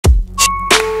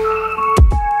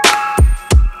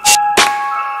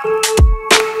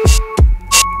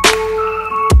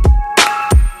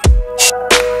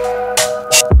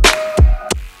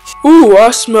Ooh,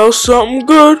 I smell something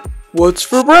good. What's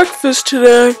for breakfast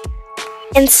today?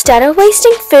 Instead of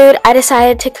wasting food, I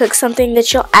decided to cook something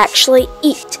that you'll actually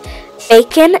eat.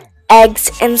 Bacon, eggs,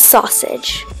 and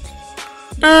sausage.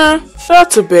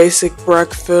 That's a basic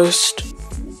breakfast.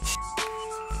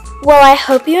 Well, I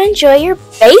hope you enjoy your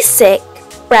basic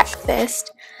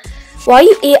breakfast. While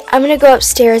you eat, I'm going to go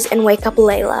upstairs and wake up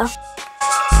Layla.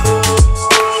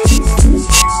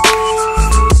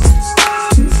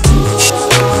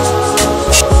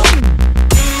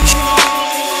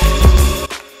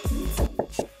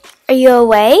 Are you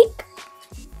awake?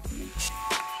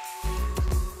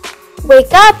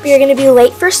 Wake up, you're gonna be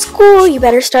late for school. You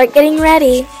better start getting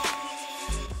ready.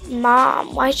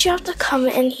 Mom, why'd you have to come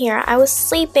in here? I was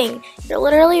sleeping. You're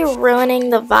literally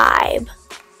ruining the vibe.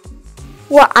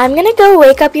 Well, I'm gonna go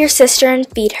wake up your sister and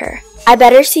feed her. I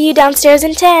better see you downstairs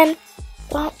in 10.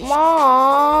 But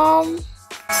Mom...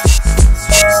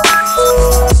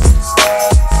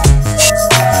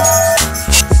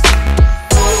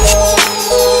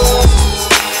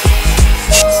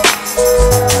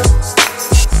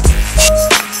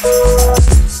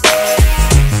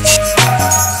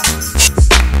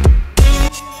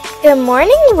 Good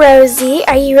morning, Rosie.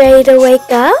 Are you ready to wake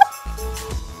up?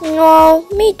 No,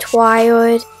 me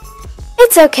tired.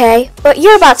 It's okay, but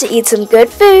you're about to eat some good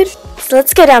food, so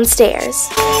let's go downstairs.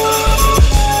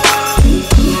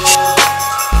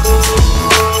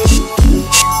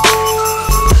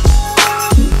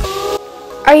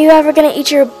 Are you ever gonna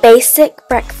eat your basic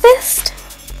breakfast?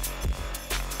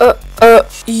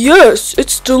 Yes,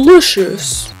 it's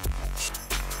delicious.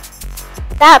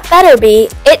 That better be.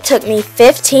 It took me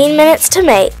 15 minutes to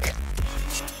make.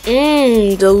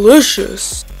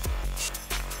 Delicious.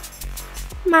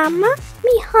 Mama,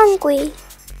 me hungry.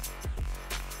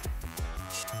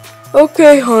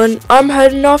 Okay, hon, I'm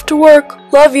heading off to work.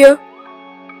 Love you.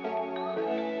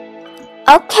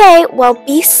 Okay, well,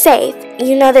 be safe.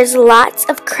 You know there's lots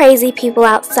of crazy people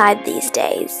outside these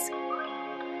days.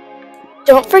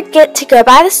 Don't forget to go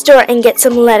by the store and get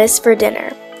some lettuce for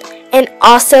dinner. And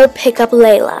also pick up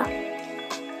Layla.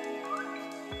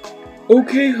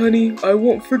 Okay, honey, I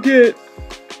won't forget.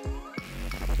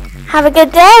 Have a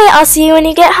good day. I'll see you when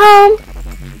you get home.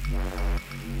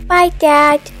 Bye,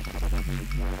 Dad.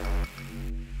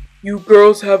 You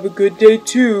girls have a good day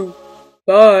too.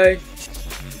 Bye.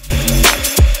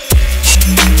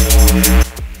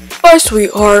 Bye,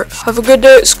 sweetheart. Have a good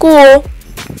day at school.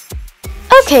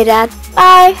 Okay, Dad.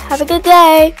 Bye. Have a good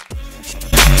day.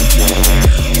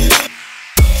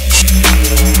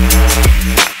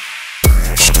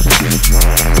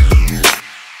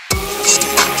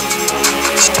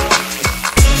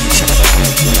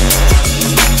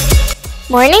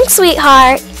 Morning,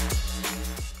 sweetheart.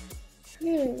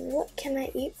 What can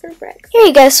I eat for breakfast? Here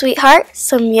you go, sweetheart.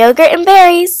 Some yogurt and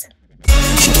berries.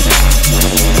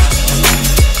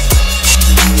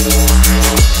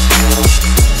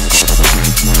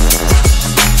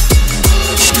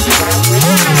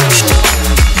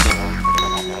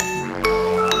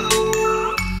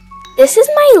 This is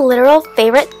my literal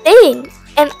favorite thing,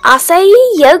 an acai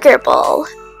yogurt bowl.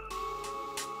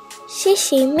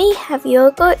 Shishi, me have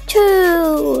yogurt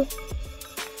too.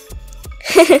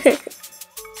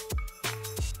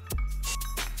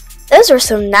 Those were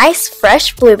some nice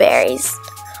fresh blueberries.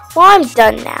 Well, I'm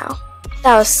done now.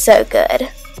 That was so good.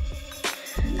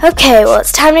 Okay, well,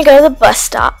 it's time to go to the bus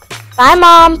stop. Bye,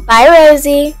 Mom. Bye,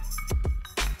 Rosie.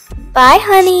 Bye,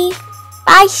 honey.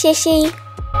 Bye, Shishi.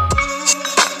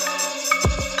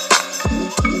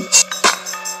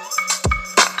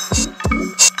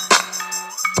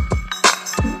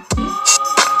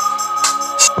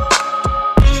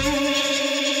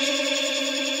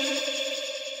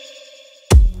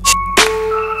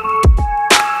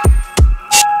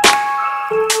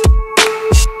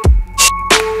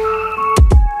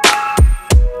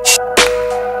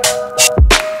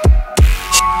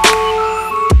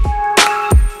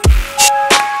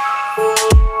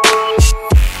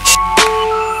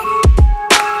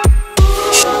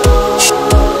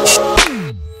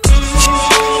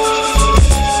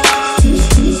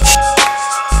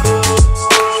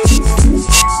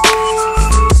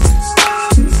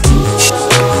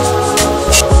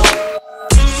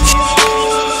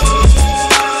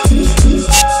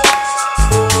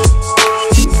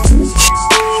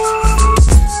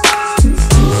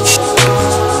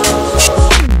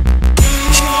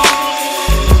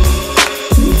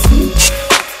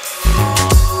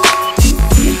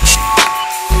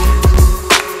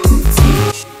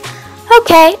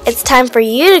 Okay, it's time for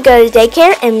you to go to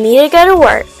daycare and me to go to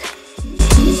work.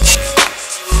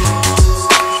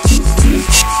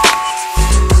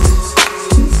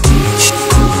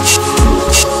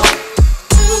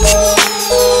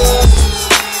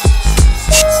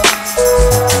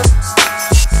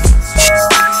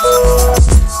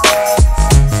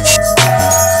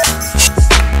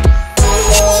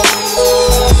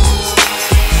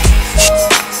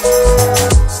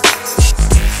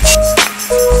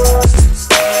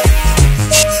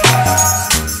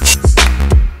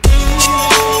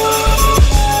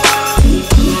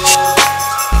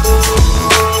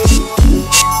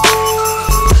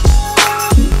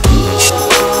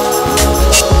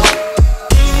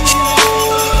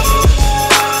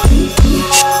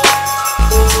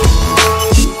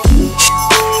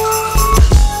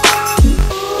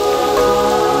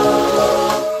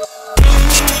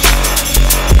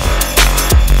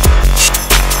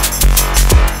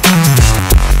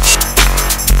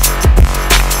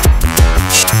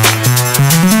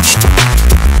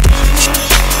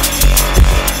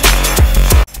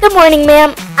 Good morning,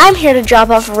 ma'am. I'm here to drop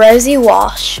off Rosie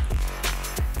Walsh.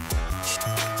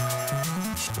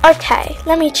 Okay,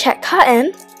 let me check her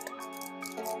in.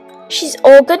 She's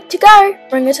all good to go.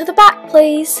 Bring her to the back,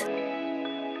 please.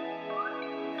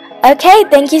 Okay,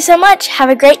 thank you so much. Have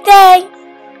a great day.